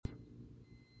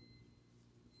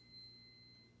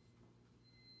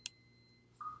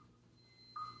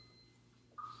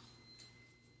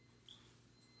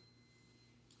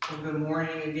Well, good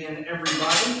morning again,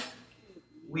 everybody.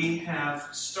 We have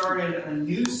started a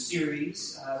new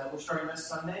series that we're starting this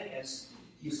Sunday, as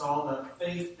you saw, the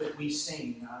faith that we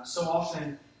sing. So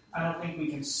often, I don't think we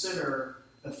consider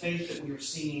the faith that we are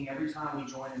singing every time we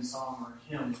join in song or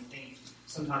hymn. We think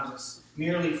sometimes it's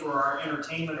merely for our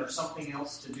entertainment or something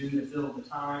else to do to fill the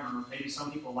time, or maybe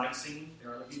some people like singing.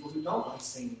 There are other people who don't like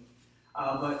singing.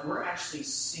 But we're actually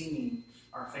singing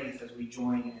our faith as we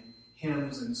join in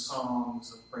hymns and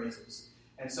songs of praises.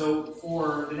 And so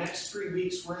for the next 3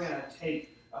 weeks, we're going to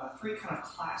take 3 kind of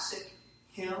classic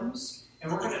hymns,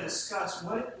 and we're going to discuss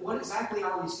what exactly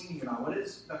are we singing about? What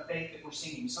is the faith that we're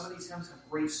singing? Some of these hymns have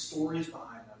great stories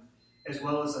behind them, as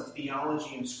well as a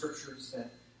theology and scriptures that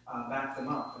back them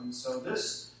up. And so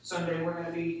this Sunday, we're going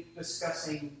to be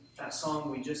discussing that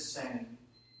song we just sang,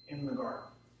 In the Garden.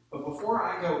 But before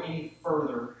I go any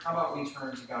further, how about we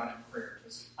turn to God in prayer?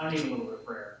 Because I need a little bit of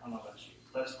prayer. I don't know about you.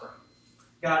 Let's pray.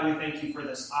 God, we thank you for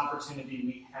this opportunity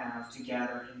we have to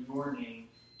gather in your name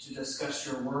to discuss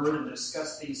your word and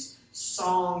discuss these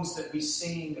songs that we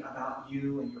sing about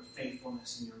you and your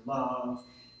faithfulness and your love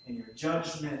and your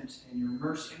judgment and your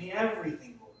mercy. I mean,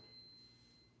 everything, Lord.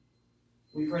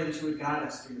 We pray that you would guide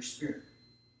us through your Spirit.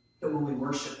 That when we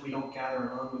worship, we don't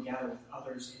gather alone, we gather with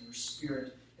others, and your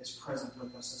Spirit is present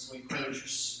with us. And so we pray that your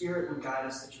Spirit would guide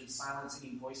us, that you would silence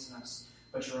any voice in us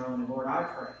but your own. And Lord, I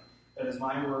pray that as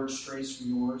my word strays from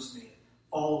yours, may it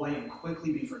fall away and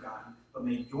quickly be forgotten, but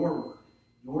may your word,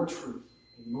 your truth,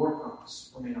 and your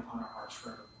promise remain upon our hearts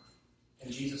forevermore.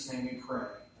 In Jesus' name we pray,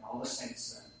 and all the saints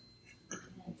said,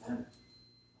 Amen.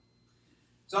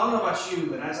 So I don't know about you,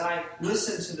 but as I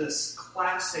listen to this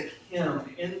classic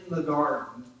hymn, In the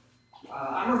Garden,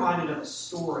 I'm reminded of a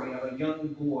story of a young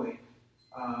boy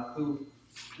who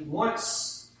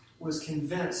once was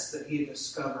convinced that he had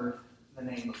discovered the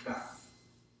name of God.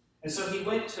 And so he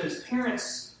went to his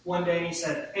parents one day and he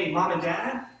said, "Hey, Mom and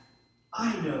Dad,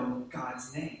 I know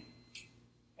God's name."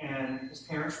 And his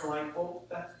parents were like, "Well,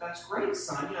 that's great,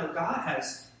 son. You know, God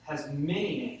has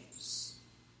many names."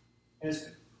 And his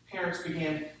parents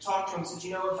began to talk to him and said,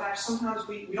 "You know, in fact, sometimes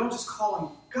we don't just call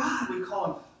him God, we call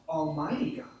him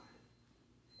Almighty God."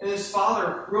 And his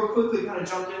father real quickly kind of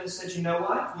jumped in and said, "You know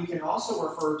what? We can also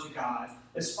refer to God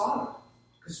as Father."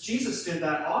 Because Jesus did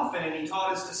that often, and he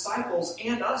taught his disciples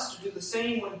and us to do the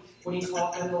same when he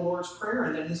taught them the Lord's Prayer.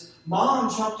 And then his mom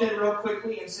jumped in real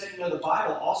quickly and said, "You know, the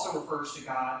Bible also refers to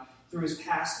God through his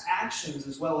past actions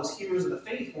as well as heroes of the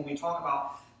faith when we talk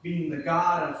about being the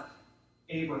God of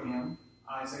Abraham,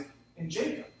 Isaac, and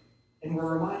Jacob." And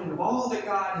we're reminded of all that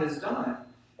God has done.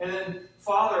 And then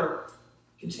Father,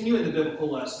 continuing the biblical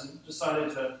lesson, decided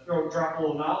to drop a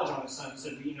little knowledge on his son and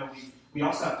said, we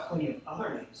also have plenty of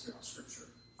other names throughout Scripture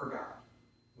for God.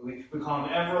 We call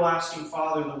him Everlasting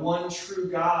Father, the one true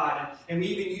God, and we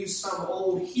even use some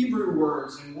old Hebrew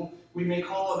words, and we may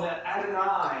call him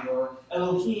Adonai or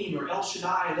Elohim or El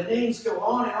Shaddai. The names go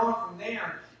on and on from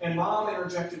there. And Mom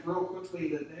interjected real quickly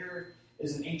that there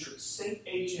is an ancient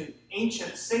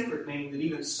sacred name that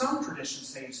even some traditions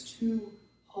say is too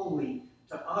holy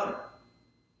to utter.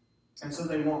 And so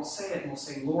they won't say it, and will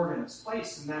say Lord in its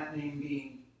place, and that name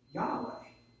being Yahweh.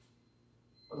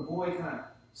 But the boy kind of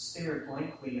stared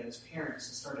blankly at his parents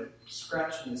and started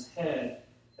scratching his head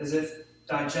as if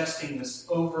digesting this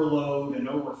overload and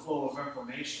overflow of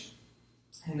information.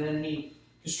 And then he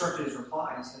constructed his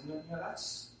reply and said,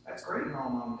 that's great and all,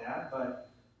 Mom and Dad, but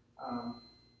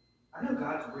I know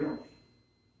God's real name.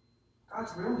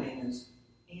 God's real name is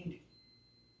Andy.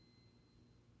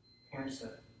 Parents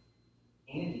said,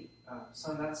 "Andy?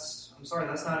 Son, I'm sorry,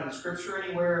 that's not in Scripture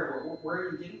anywhere. Where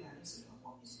are you getting that?" He said,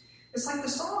 "Well, it's like the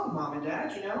song, Mom and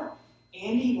Dad, you know.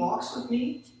 Andy walks with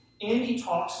me. Andy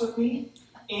talks with me.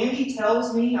 Andy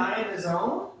tells me I am his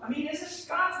own. I mean, isn't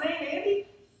God's name Andy?"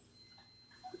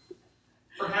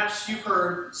 Perhaps you've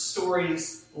heard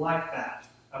stories like that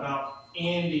about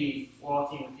Andy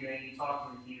walking with you, Andy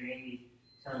talking with you, Andy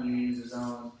telling you he's his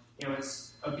own. You know,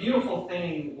 it's a beautiful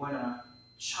thing when a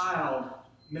child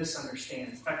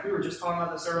misunderstands. In fact, we were just talking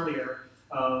about this earlier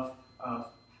of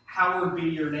Hallowed be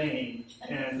your name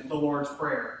in the Lord's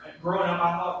Prayer. Growing up,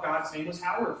 I thought God's name was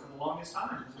Howard for the longest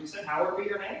time. Because we said, "Howard be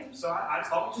your name." So I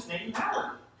thought we just named him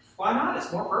Howard. Why not?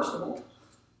 It's more personable.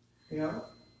 You know,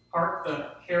 hark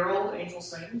the herald angel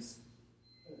sings.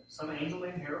 Some angel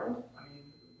named Harold. I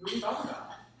mean, who are we talking about?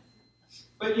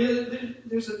 But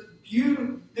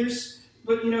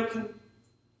can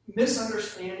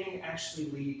misunderstanding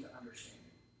actually lead to understanding?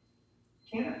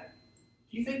 Can it?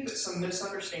 Do you think that some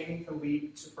misunderstanding can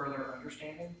lead to further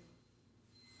understanding?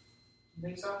 You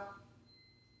think so?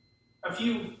 A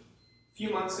few A few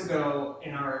months ago,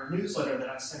 in our newsletter that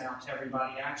I sent out to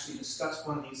everybody, I actually discussed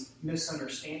one of these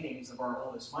misunderstandings of our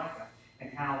oldest Micah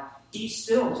and how he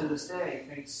still, to this day,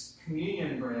 thinks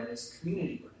communion bread is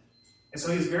community bread. And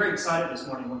so he was very excited this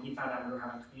morning when he found out we were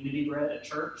having community bread at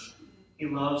church. He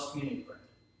loves community bread.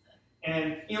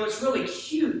 And, it's really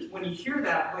cute when you hear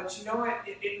that, but you know what?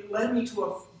 It led me to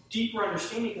a deeper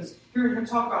understanding, because hearing him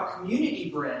talk about community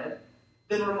bread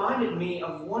then reminded me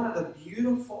of one of the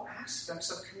beautiful aspects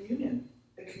of communion.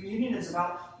 That communion is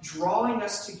about drawing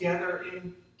us together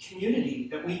in community,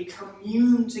 that we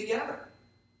commune together.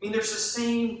 I mean, there's the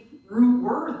same root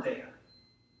word there,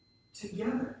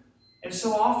 together. And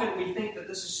so often we think that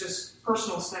this is just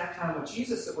personal snack time with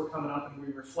Jesus, that we're coming up and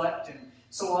we reflect, and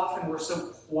so often we're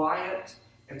so quiet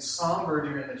and somber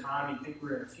during the time you think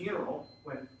we're at a funeral,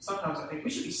 when sometimes I think we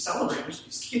should be celebrating, we should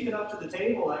be skipping up to the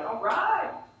table like, all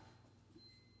right,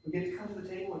 we get to come to the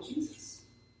table with Jesus.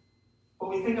 But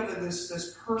we think of it as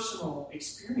this personal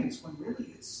experience, when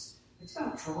really it's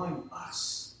about drawing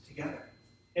us together.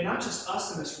 And not just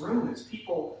us in this room, it's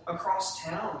people across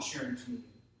town sharing communion.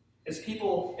 It's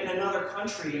people in another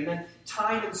country, and then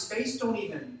time and space don't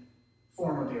even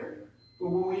form a barrier. But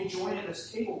when we join at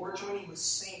this table, we're joining with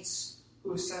saints who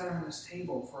have sat around this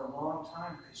table for a long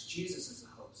time, because Jesus is the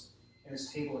host, and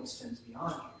his table extends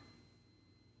beyond here.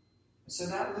 And so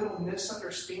that little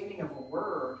misunderstanding of a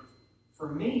word, for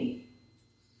me,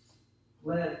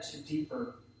 led to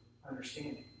deeper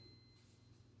understanding.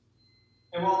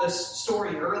 And while this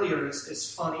story earlier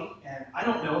is funny, and I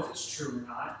don't know if it's true or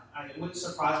not, it wouldn't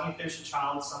surprise me if there's a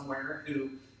child somewhere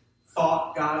who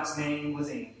thought God's name was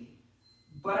Andy.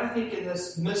 But I think in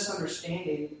this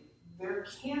misunderstanding, there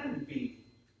can be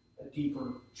a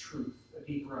deeper truth, a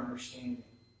deeper understanding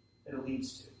that it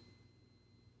leads to.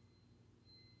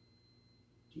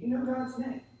 Do you know God's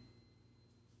name?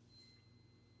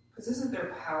 Because isn't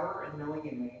there power in knowing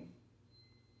a name?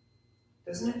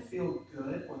 Doesn't it feel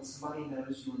good when somebody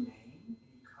knows your name and you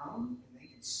come and they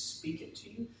can speak it to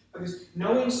you? Because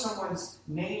knowing someone's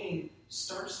name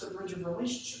starts the bridge of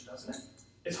relationship, doesn't it?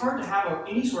 It's hard to have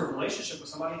any sort of relationship with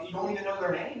somebody if you don't even know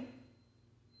their name.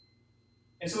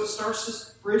 And so it starts,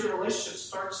 this bridge of relationship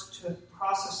starts to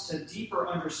process to deeper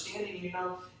understanding.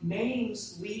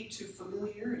 Names lead to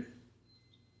familiarity.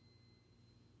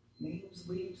 Names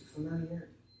lead to familiarity.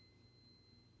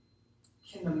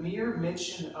 Can the mere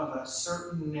mention of a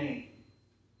certain name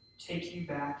take you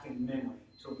back in memory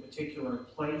to a particular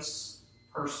place,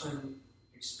 person,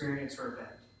 experience, or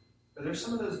event? Are there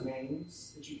some of those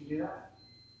names that you can do that?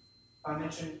 I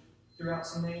mentioned throughout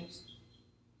some names.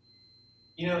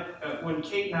 When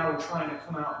Kate and I were trying to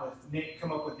come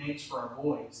up with names for our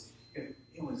boys,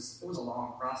 it was a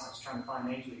long process trying to find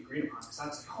names we agreed upon. Because I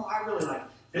was like, I really like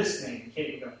this name. And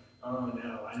Kate would go, oh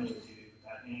no, I know a dude with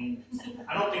that name.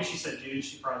 I don't think she said dude,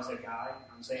 she probably said guy.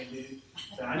 I'm saying dude.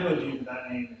 So I know a dude with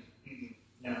that name.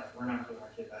 No, we're not giving our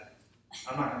kid that name.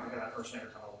 I'm not going to think of that person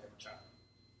every time I look at my child.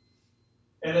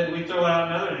 And then we throw out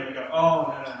another name and go, oh,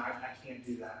 no, I can't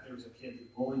do that. There was a kid who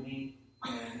bullied me,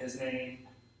 and his name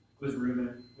was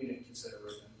Reuben. We didn't consider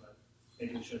Reuben, but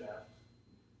maybe we should have.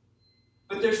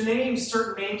 But there's names,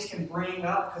 certain names can bring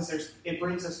up, because it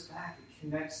brings us back. It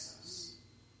connects us.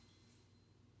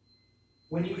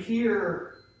 When you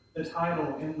hear the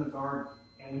title, In the Garden,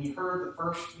 and when you heard the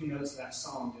first few notes of that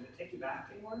song, did it take you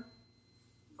back anywhere?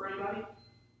 For anybody?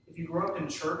 If you grew up in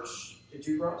church, did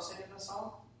you grow up singing this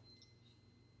song?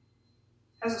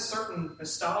 It has a certain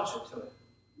nostalgia to it,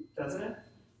 doesn't it?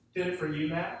 Did it for you,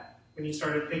 Matt, when you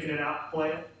started picking it out to play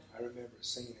it? I remember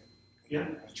singing it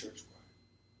in my church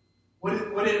choir.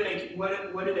 What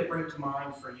did it bring to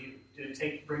mind for you? Did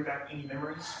it bring back any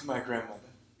memories? My grandmother.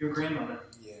 Your grandmother?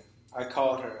 Yeah. I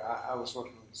called her. I was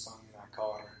working on the song, and I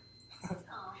called her. And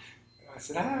I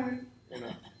said, hi.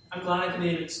 I'm glad I can be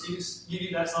an excuse, give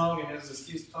you that song, and as an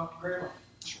excuse to talk to Grandma.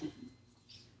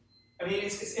 I mean,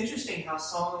 it's interesting how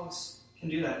songs can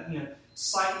do that.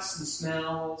 Sights and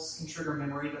smells can trigger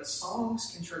memory, but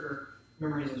songs can trigger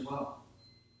memories as well.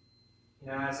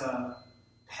 As a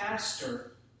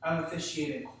pastor, I've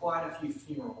officiated quite a few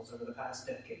funerals over the past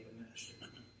decade of ministry.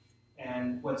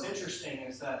 And what's interesting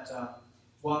is that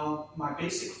while my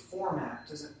basic format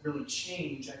doesn't really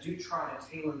change, I do try to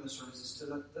tailor the services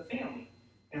to the family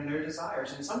and their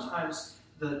desires. And sometimes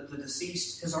the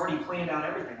deceased has already planned out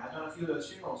everything. I've done a few of those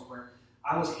funerals where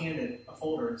I was handed a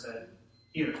folder and said,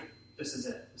 here, this is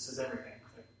it. This is everything.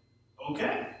 Like,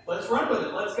 okay, let's run with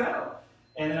it. Let's go.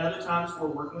 And then other times we're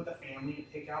working with the family to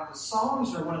pick out. The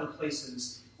songs are one of the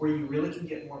places where you really can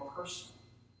get more personal.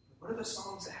 What are the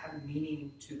songs that have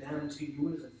meaning to them, to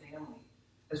you as a family,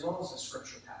 as well as the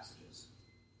scripture passages?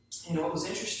 What was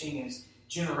interesting is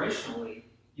generationally,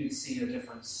 you'd see a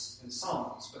difference in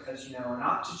songs because, an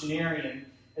octogenarian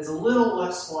is a little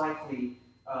less likely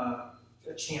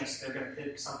a chance they're going to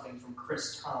pick something from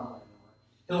Chris Tomlin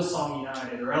or Hillsong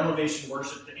United or Elevation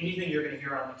Worship, anything you're going to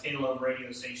hear on the K-Love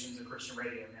radio stations and Christian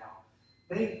radio now.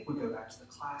 They would go back to the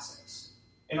classics.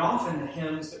 And often the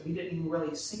hymns that we didn't even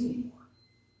really sing anymore.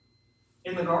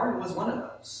 In the Garden was one of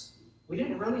those. We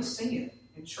didn't really sing it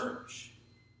in church.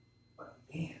 But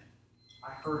man,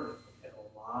 I heard it at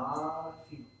a lot of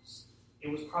funerals.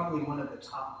 It was probably one of the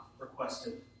top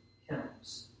requested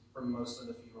hymns for most of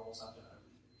the funerals I've done over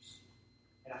the years.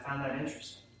 And I found that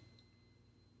interesting.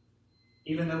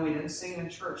 Even though we didn't sing it in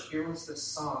church, here was this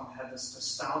song that had this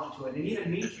nostalgia to it. And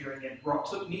even me hearing it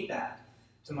took me back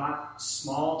to my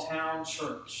small town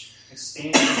church and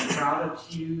standing in crowded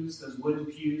pews, those wooden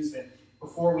pews that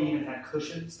before we even had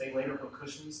cushions, they later put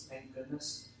cushions, thank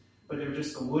goodness. But they were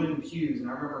just the wooden pews. And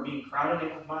I remember being crowded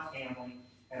in with my family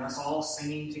and us all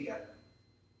singing together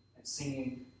and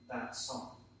singing that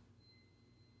song.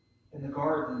 And the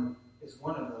Garden is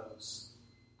one of those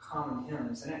common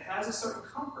hymns, and it has a certain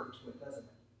comfort to it, doesn't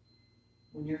it?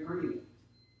 When you're grieving.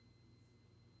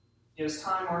 As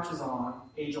time marches on,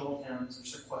 age-old hymns are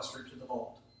sequestered to the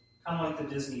vault. Kind of like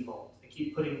the Disney vault. They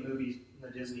keep putting movies in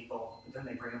the Disney vault, but then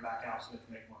they bring them back out so they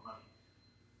can make more money.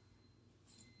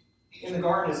 In the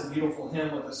Garden is a beautiful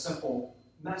hymn with a simple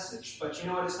message, but you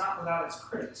know what? It's not without its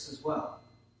critics as well.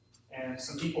 And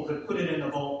some people have put it in the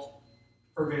vault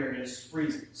for various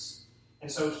reasons.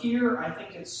 And so here, I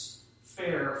think it's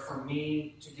fair for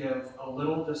me to give a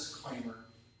little disclaimer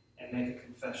and make a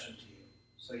confession to you.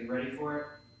 So you ready for it?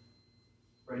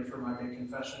 Ready for my big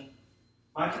confession?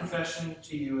 My confession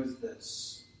to you is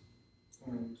this.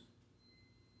 And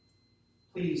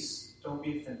please don't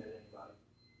be offended, anybody.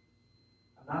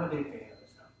 I'm not a big fan of this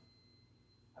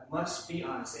hymn. I must be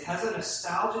honest. It has a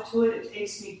nostalgia to it. It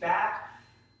takes me back.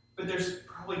 But there's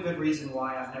probably good reason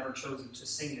why I've never chosen to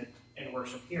sing it in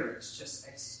worship here.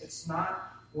 It's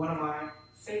not one of my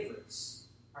favorites.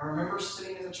 I remember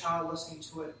sitting as a child listening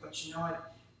to it, but you know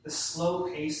what? The slow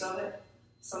pace of it,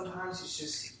 sometimes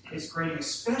it's great,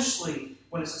 especially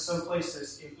when it's in so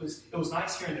places. It was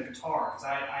nice hearing the guitar, because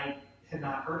I had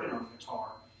not heard it on the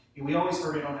guitar. We always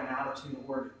heard it on an out-of-tune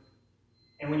organ.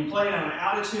 And when you play it on an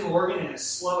out-of-tune organ and it's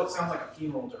slow, it sounds like a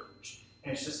funeral dirge.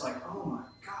 And it's just like, oh my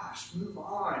gosh, move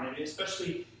on. And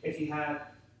especially if you have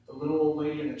the little old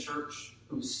lady in the church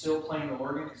who's still playing the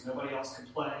organ because nobody else can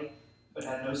play, but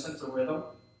had no sense of rhythm.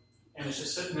 And it's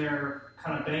just sitting there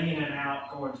kind of banging it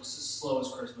out, going just as slow as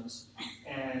Christmas.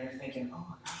 And you're thinking, oh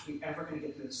my gosh, are we ever going to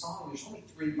get through the song? There's only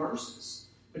 3 verses.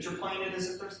 But you're playing it as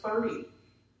if there's 30.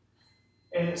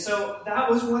 And so that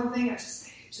was one thing.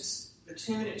 The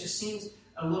tune, it just seems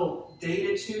a little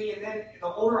dated to me. And then the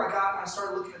older I got, I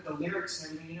started looking at the lyrics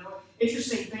and everything.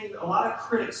 Interesting thing, a lot of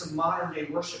critics of modern day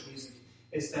worship music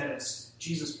is that it's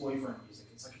Jesus' boyfriend music.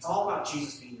 It's like, it's all about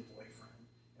Jesus being your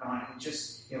boyfriend. And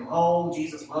just, oh,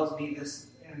 Jesus loves me, this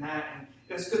and that. And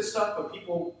that's good stuff, but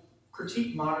people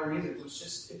critique modern music.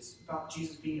 It's about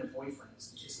Jesus being your boyfriend.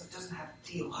 It doesn't have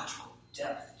theological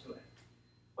depth to it.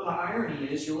 Well, the irony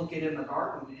is, you look at it in the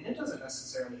Garden, and it doesn't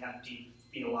necessarily have deep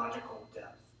theological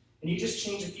depth. And you just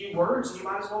change a few words, and you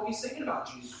might as well be singing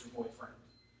about Jesus, your boyfriend.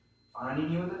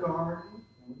 Finding you in the garden.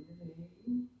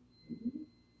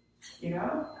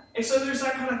 And so there's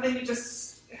that kind of thing that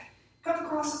just comes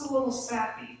across as a little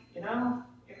sappy, And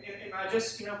I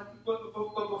just,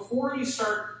 but before you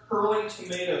start hurling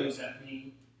tomatoes at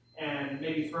me and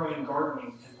maybe throwing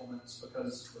gardening implements,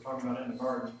 because we're talking about in the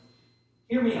garden,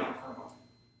 hear me out for a moment.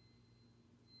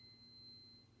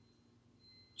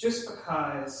 Just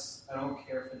because I don't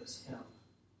care for this hymn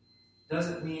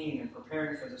doesn't mean in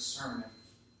preparing for this sermon,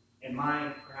 in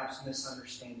my perhaps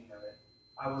misunderstanding of it,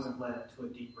 I wasn't led to a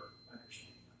deeper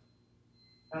understanding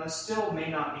of it. Now, it still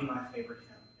may not be my favorite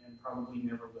hymn, and probably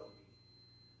never will be.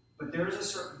 But there is a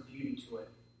certain beauty to it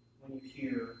when you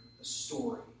hear the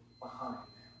story behind them.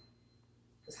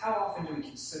 Because how often do we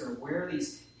consider where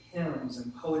these hymns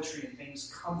and poetry and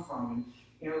things come from?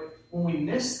 And, when we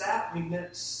miss that, we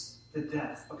miss the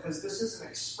depth. Because this is an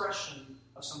expression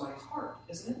of somebody's heart,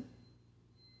 isn't it?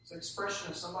 It's an expression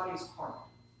of somebody's heart.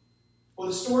 Well,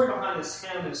 the story behind this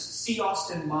hymn is C.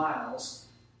 Austin Miles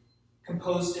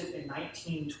composed it in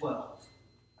 1912.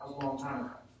 That was a long time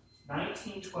ago.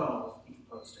 1912, he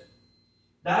composed it.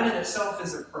 That in itself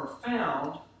isn't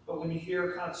profound, but when you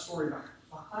hear kind of story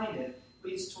behind it,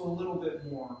 leads to a little bit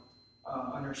more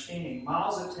understanding.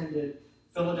 Miles attended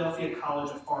Philadelphia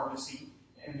College of Pharmacy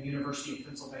and the University of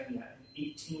Pennsylvania in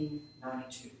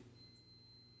 1892.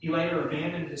 He later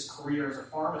abandoned his career as a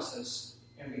pharmacist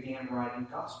and began writing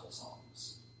gospel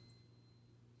songs.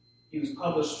 He was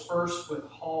published first with the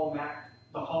Hall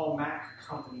Mack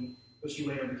Company, which he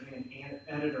later became an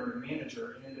editor and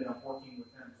manager and ended up working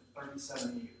with them for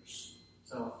 37 years.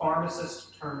 So a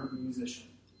pharmacist turned musician.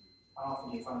 How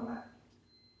often do you find that?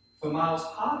 But Miles'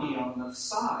 hobby on the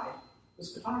side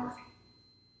was photography.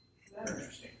 Isn't that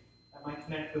interesting? That might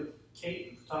connect with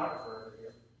Kate, the photographer over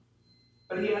here.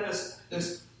 But he had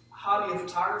this hobby of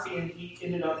photography, and he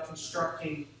ended up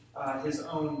constructing his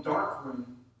own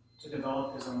darkroom to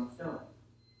develop his own film.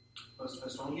 Most of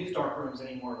us don't use darkrooms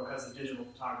anymore because of digital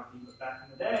photography, but back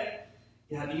in the day,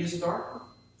 you had to use a darkroom.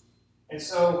 And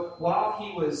so while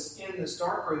he was in this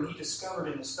darkroom, he discovered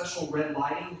in the special red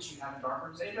lighting that you have in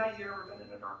darkrooms. Anybody here ever been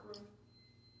in a darkroom?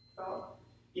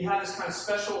 You have this kind of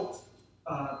special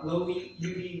low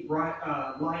UV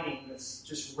lighting that's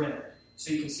just red.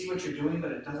 So you can see what you're doing,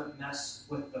 but it doesn't mess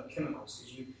with the chemicals.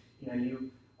 Because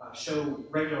you show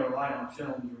regular light on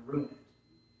film, you ruin it.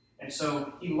 And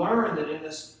so he learned that in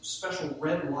this special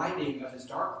red lighting of his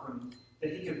darkroom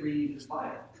that he could read his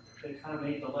Bible. They kind of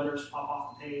made the letters pop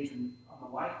off the page and on the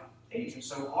white page. And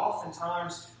so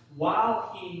oftentimes,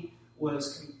 while he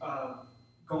was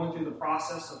going through the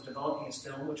process of developing his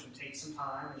film, which would take some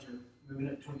time as you're moving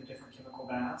it between the different chemical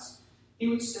baths, he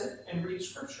would sit and read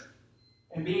Scripture.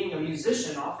 And being a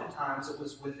musician, oftentimes it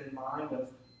was within mind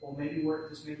of, well, maybe where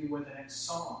the next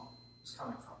song is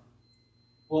coming from.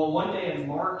 Well, one day in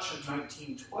March of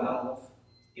 1912,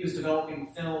 he was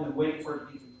developing film and waiting for it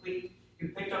to be complete. He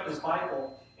picked up his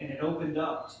Bible, and it opened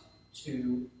up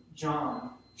to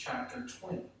John chapter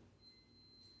 20.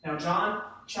 Now, John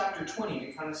chapter 20,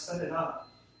 to kind of set it up,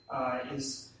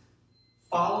 is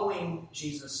following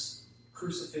Jesus'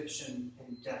 crucifixion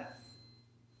and death.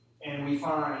 And we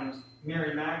find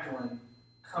Mary Magdalene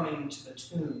coming to the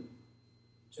tomb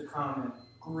to come and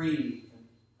grieve and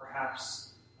perhaps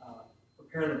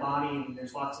prepare the body. And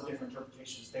there's lots of different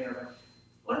interpretations there.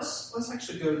 But let's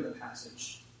actually go to the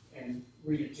passage and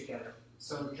read it together.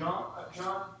 So John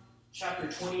chapter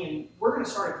 20, and we're going to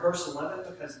start at verse 11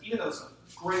 because even though it's a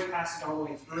great passage all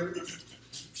the way through,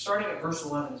 starting at verse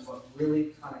 11 is what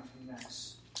really kind of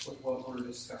connects with what we're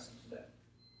discussing today.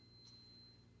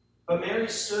 But Mary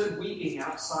stood weeping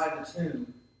outside the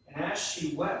tomb, and as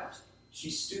she wept, she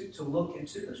stooped to look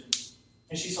into the tomb.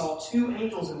 And she saw two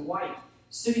angels in white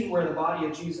sitting where the body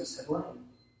of Jesus had lain,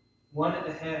 one at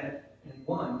the head and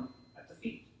one at the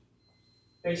feet.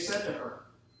 They said to her,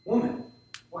 "Woman,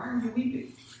 why are you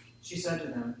weeping?" She said to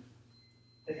them,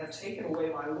 "They have taken away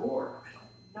my Lord.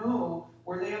 I don't know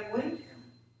where they have laid him."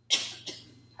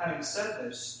 Having said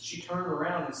this, she turned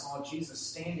around and saw Jesus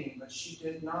standing, but she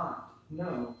did not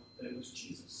know that it was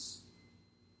Jesus.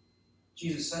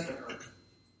 Jesus said to her,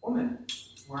 "Woman,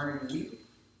 why are you weeping?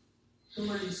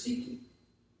 Whom are you seeking?"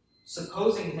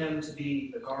 Supposing him to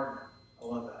be the gardener. I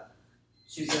love that.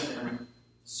 She said to him,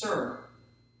 "Sir,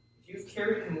 if you've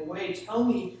carried him away, tell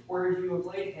me where you have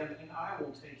laid him, and I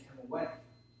will take him away."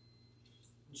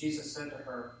 And Jesus said to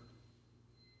her,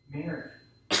 "Mary."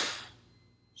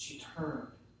 She turned,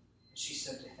 and she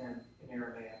said to him in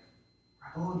Aramaic,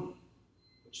 "Rabboni,"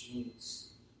 which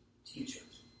means teacher.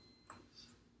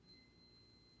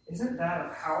 Isn't that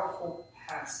a powerful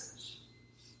passage?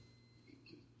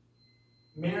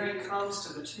 Mary comes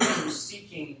to the tomb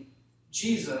seeking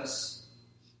Jesus,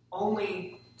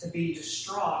 only to be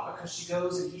distraught because she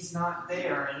goes and he's not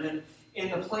there. And then in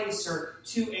the place are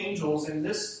two angels, and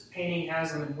this painting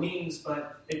has them in wings,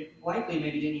 but they likely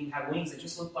maybe didn't even have wings. They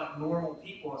just looked like normal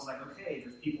people. It's like, okay,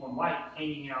 there's people in white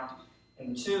hanging out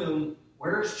in the tomb.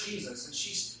 Where's Jesus? And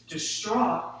she's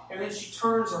distraught, and then she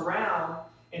turns around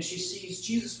and she sees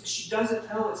Jesus, but she doesn't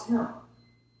know it's him.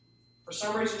 For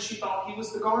some reason, she thought he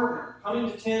was the gardener, coming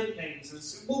to tend things. And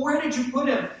said, "Well, where did you put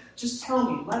him? Just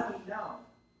tell me. Let me know."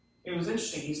 It was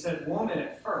interesting. He said woman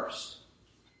at first.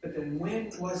 But then when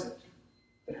was it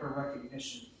that her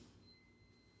recognition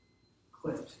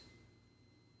clicked?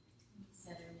 He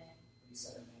said her name. He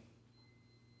said her name.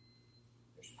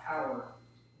 There's power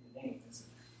in the name, isn't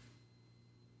there?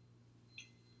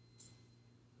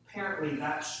 Apparently,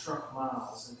 that struck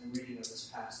Miles in the reading of this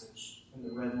passage in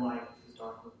the red light of his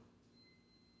dark room.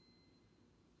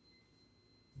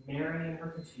 Mary, in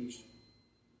her confusion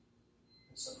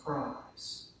and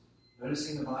surprise,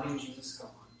 noticing the body of Jesus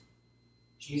gone,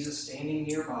 Jesus standing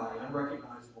nearby,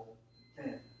 unrecognizable, but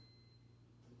then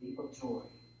the leap of joy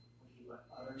when he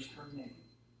utters her name,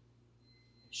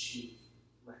 and she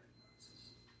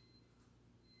recognizes.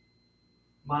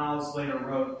 Miles later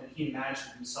wrote that he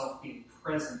imagined himself being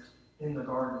present in the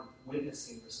garden,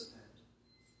 witnessing this event.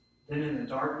 Then in the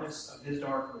darkness of his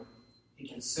dark room, he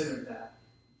considered that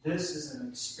this is an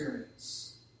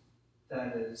experience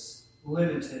that is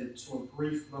limited to a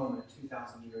brief moment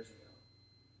 2,000 years ago,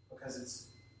 because it's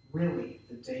really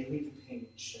the daily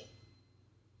companionship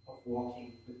of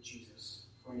walking with Jesus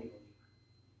for any believer.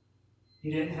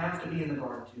 You didn't have to be in the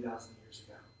garden 2,000 years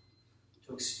ago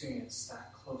to experience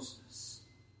that closeness,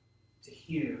 to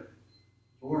hear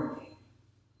your name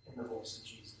in the voice of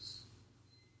Jesus.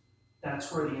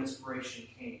 That's where the inspiration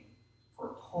came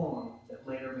for a poem that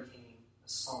later became a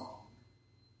song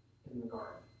in the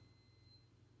garden.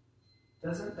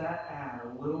 Doesn't that add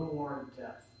a little more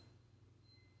depth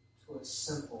to a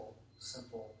simple,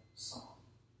 simple song?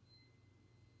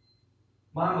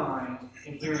 My mind,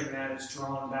 in hearing that, is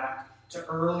drawn back to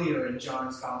earlier in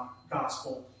John's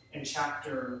Gospel in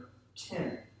chapter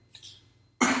 10,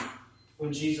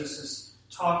 when Jesus is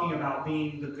talking about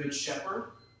being the good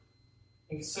shepherd.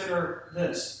 And consider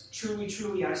this: truly,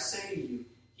 truly, I say to you,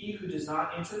 he who does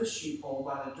not enter the sheepfold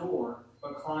by the door,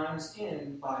 but climbs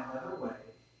in by another way,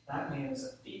 that man is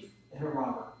a thief and a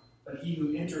robber. But he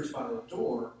who enters by the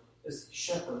door is the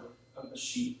shepherd of the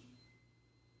sheep.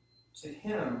 To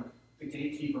him the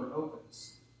gatekeeper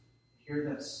opens. Hear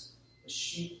this: the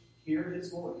sheep hear his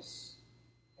voice,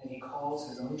 and he calls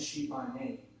his own sheep by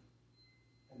name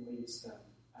and leads them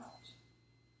out.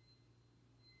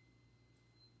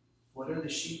 What are the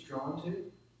sheep drawn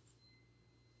to?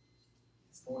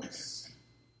 His voice.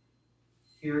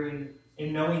 Hearing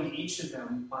and knowing each of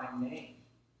them by name.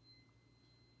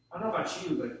 I don't know about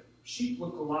you, but sheep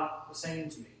look a lot the same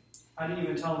to me. How do you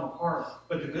even tell them apart?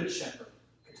 But the good shepherd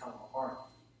can tell them apart.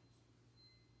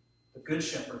 The good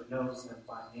shepherd knows them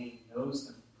by name, knows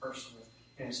them personally.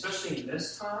 And especially in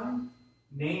this time,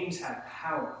 names had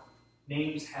power.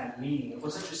 Names had meaning. It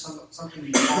wasn't just something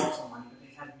you called somebody, but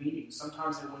they had meaning.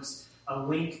 Sometimes it was a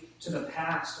link to the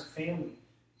past, a family.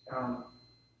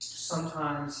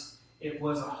 Sometimes it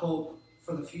was a hope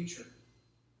for the future.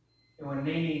 And when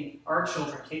naming our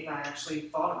children, Kate and I actually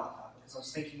thought about that, because I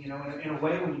was thinking, in a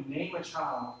way, when you name a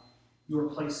child, you are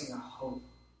placing a hope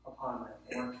upon them,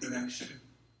 or a connection.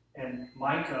 And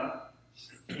Micah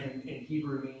in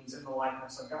Hebrew means in the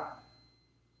likeness of God.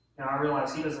 Now, I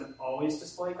realize he doesn't always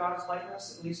display God's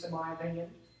likeness, at least in my opinion,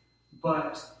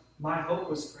 but my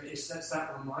hope is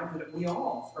that reminder that we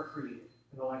all are created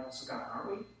in the likeness of God,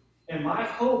 aren't we? And my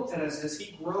hope that as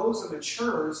he grows and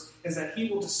matures is that he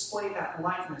will display that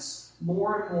likeness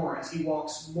more and more as he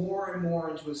walks more and more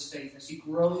into his faith, as he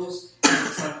grows as a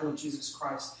disciple of Jesus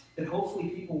Christ, that hopefully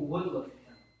people would look at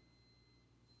him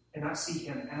and not see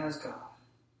him as God,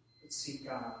 but see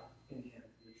God in him and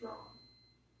be drawn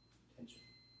attention.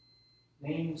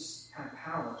 Names have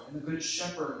power, and the Good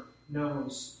Shepherd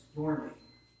knows your name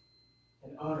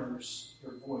and utters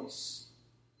your voice,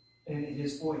 and in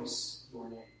his voice, your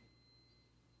name.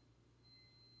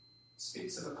 It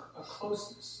speaks of a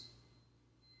closeness.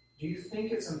 Do you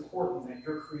think it's important that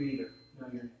your Creator know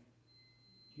your name?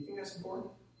 Do you think that's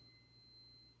important?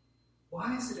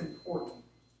 Why is it important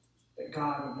that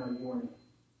God would know your name?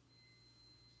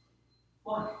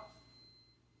 Why?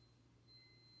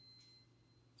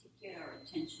 To get our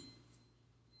attention.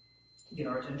 To get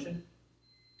our attention?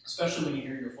 Especially when you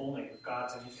hear your full name, if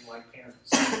God's anything like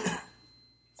parents.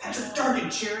 Patrick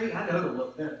Dargan Cherry, I know the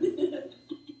look then.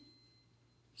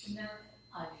 To know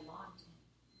that I belong to him.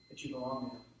 That you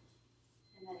belong to him.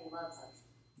 And that he loves us.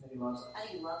 That he loves us. How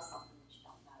do you love something that you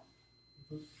don't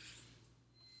know?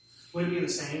 Mm-hmm. Would it be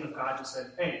the same if God just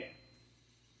said, hey,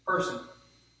 person,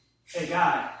 hey,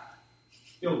 guy,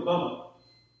 yo, Bubba,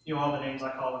 all the names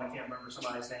I call when I can't remember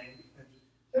somebody's name.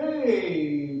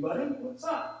 Hey, buddy, what's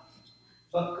up?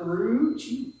 Buckaroo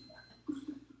Chief.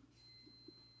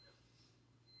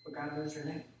 But God knows your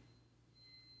name.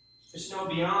 Just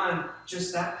beyond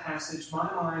just that passage, my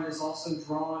mind is also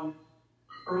drawn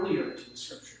earlier to the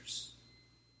Scriptures.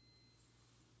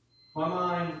 My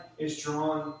mind is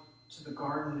drawn to the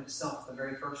garden itself, the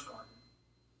very first garden.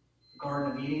 The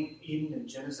Garden of Eden in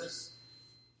Genesis.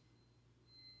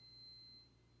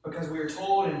 Because we are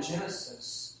told in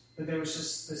Genesis that there was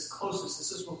just this closeness.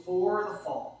 This is before the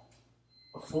fall,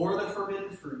 before the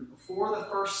forbidden fruit, before the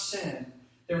first sin.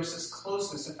 There was this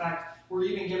closeness. In fact, we're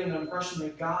even given the impression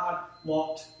that God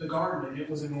walked the garden and it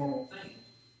was a normal thing.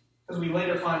 Because we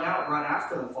later find out right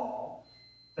after the fall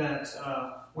that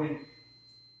when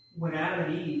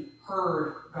Adam and Eve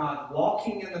heard God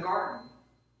walking in the garden,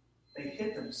 they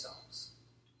hid themselves.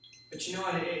 But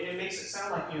it makes it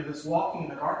sound like this walking in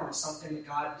the garden was something that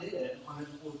God did on an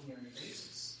ordinary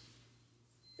basis.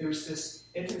 There's this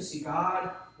intimacy.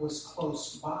 God was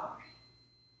close by.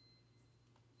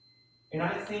 And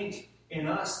I think in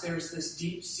us there's this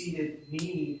deep-seated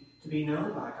need to be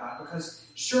known by God. Because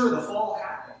sure, the fall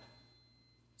happened.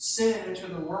 sin into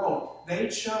the world. They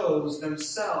chose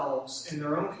themselves in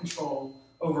their own control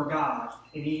over God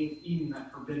and eating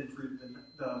that forbidden fruit,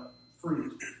 the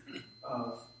fruit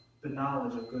of the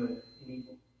knowledge of good and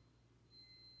evil.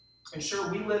 And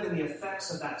sure, we live in the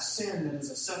effects of that sin that is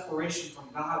a separation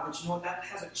from God, but you know what? That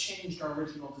hasn't changed our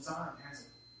original design, has it?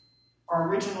 Our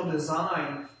original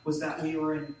design was that we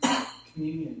were in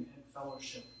communion and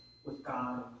fellowship with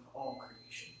God and with all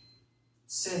creation.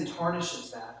 Sin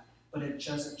tarnishes that, but it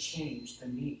doesn't change the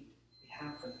need we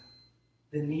have for that.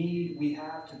 The need we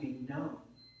have to be known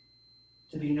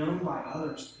by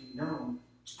others, to be known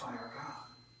by our God.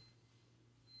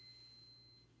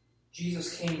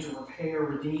 Jesus came to repair,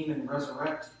 redeem, and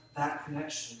resurrect that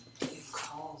connection. He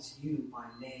calls you by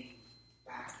name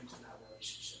back into that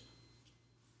relationship.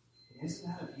 And isn't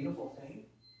that a beautiful thing?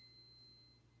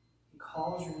 He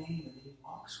calls your name and he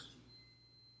walks with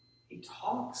you. He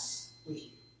talks with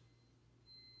you.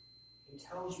 He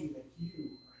tells you that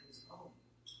you are his own.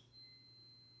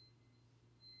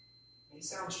 It may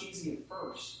sound cheesy at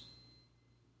first,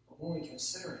 but when we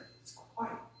consider it, it's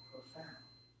quite profound.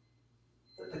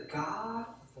 That the God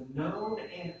of the known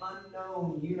and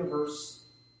unknown universe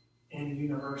and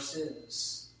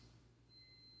universes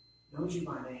knows you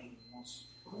by name and wants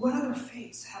you. What other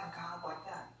faiths have a God like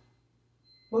that?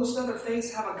 Most other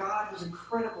faiths have a God who's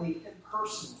incredibly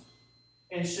impersonal.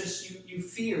 And it's just you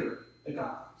fear the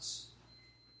gods.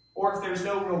 Or if there's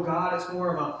no real God, it's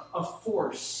more of a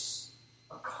force,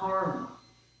 a karma.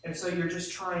 And so you're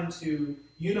just trying to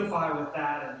unify with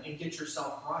that and get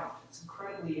yourself right. It's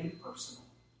incredibly impersonal.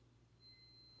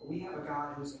 But we have a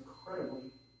God who's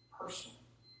incredibly personal.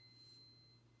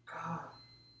 God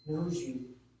knows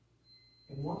you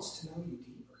and wants to know you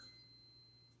deeper.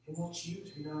 He wants you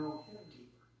to know him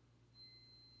deeper.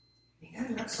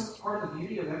 And that's some part of the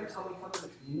beauty of every time we come to the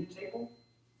communion table.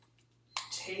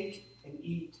 Take and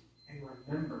eat and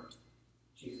remember,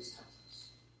 Jesus tells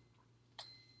us.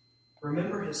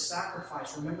 Remember his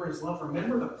sacrifice. Remember his love.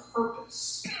 Remember the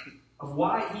purpose of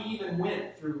why he even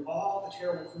went through all the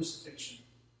terrible crucifixion.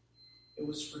 It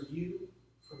was for you,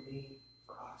 for me,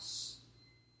 for us.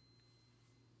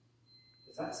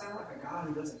 Does that sound like a God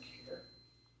who doesn't care?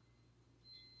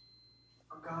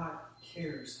 Our God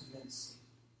cares immensely.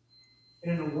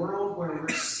 And in a world where we're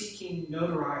seeking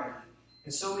notoriety,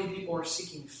 and so many people are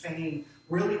seeking fame,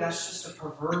 really that's just a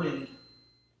perverted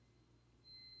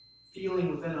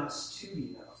feeling within us to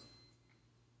be known.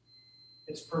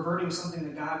 It's perverting something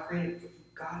that God created.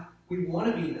 God, we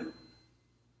want to be known.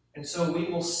 And so we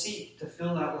will seek to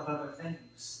fill that with other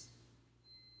things.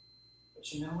 But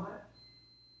you know what?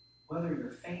 Whether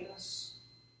you're famous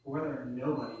or whether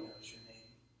nobody knows your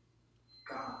name,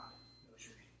 God knows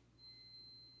your name.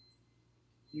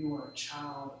 You are a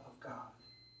child of God.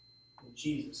 And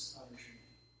Jesus utters your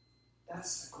name.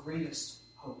 That's the greatest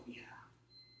hope we have.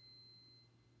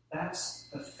 That's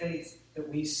the faith that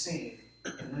we sing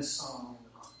in this song in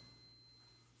the garden.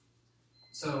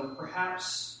 So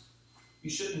perhaps you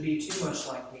shouldn't be too much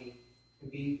like me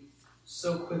and be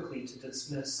so quickly to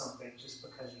dismiss something just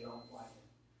because you don't like it,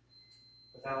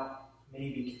 without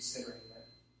maybe considering that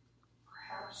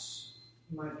perhaps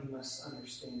you might be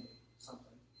misunderstanding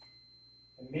something.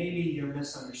 And maybe your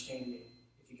misunderstanding,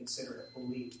 if you consider it, will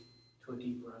lead to a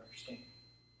deeper understanding.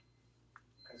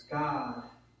 Because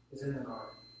God is in the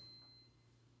garden.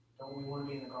 Don't we want to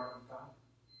be in the garden of God?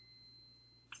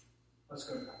 Let's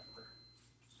go to God in prayer.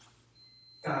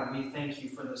 God, we thank you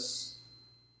for this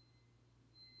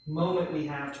moment we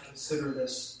have to consider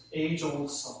this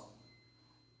age-old song.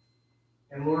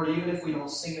 And Lord, even if we don't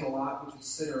sing it a lot, we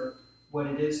consider what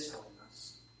it is telling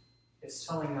us. It's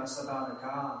telling us about a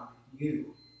God,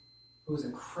 you, who is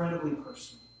incredibly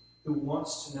personal, who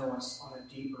wants to know us on a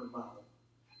deeper level,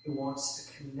 who wants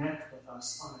to connect with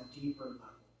us on a deeper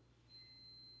level.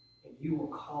 And you will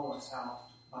call us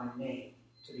out by name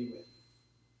to be with you.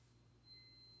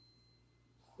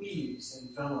 Please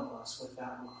envelop us with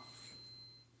that love.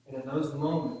 And in those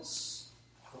moments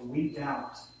when we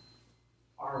doubt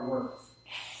our worth,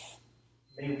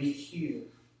 may we hear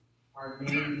our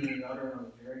name being uttered on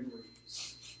the very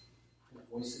breeze in the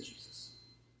voice of Jesus.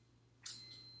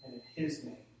 And in his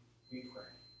name we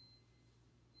pray.